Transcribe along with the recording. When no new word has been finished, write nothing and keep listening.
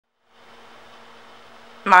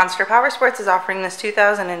Monster Powersports is offering this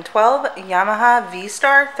 2012 Yamaha V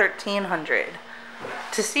Star 1300.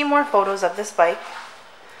 To see more photos of this bike,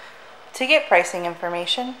 to get pricing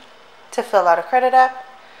information, to fill out a credit app,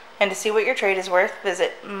 and to see what your trade is worth,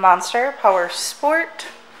 visit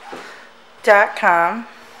monsterpowersport.com.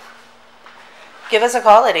 Give us a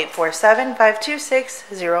call at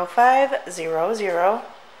 847-526-0500,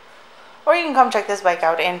 or you can come check this bike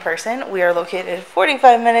out in person. We are located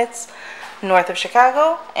 45 minutes north of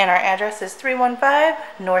Chicago, and our address is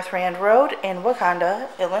 315 North Rand Road in Wauconda,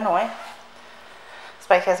 Illinois. This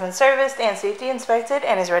bike has been serviced and safety inspected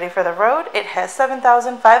and is ready for the road. It has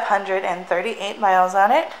 7,538 miles on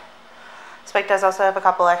it. This bike does also have a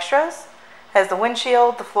couple extras. It has the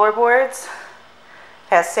windshield, the floorboards,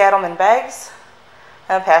 it has saddleman bags,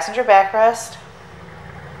 and a passenger backrest.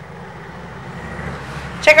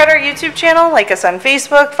 Check out our YouTube channel, like us on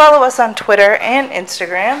Facebook, follow us on Twitter and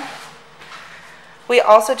Instagram. We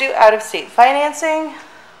also do out-of-state financing,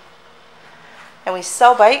 and we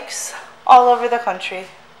sell bikes all over the country.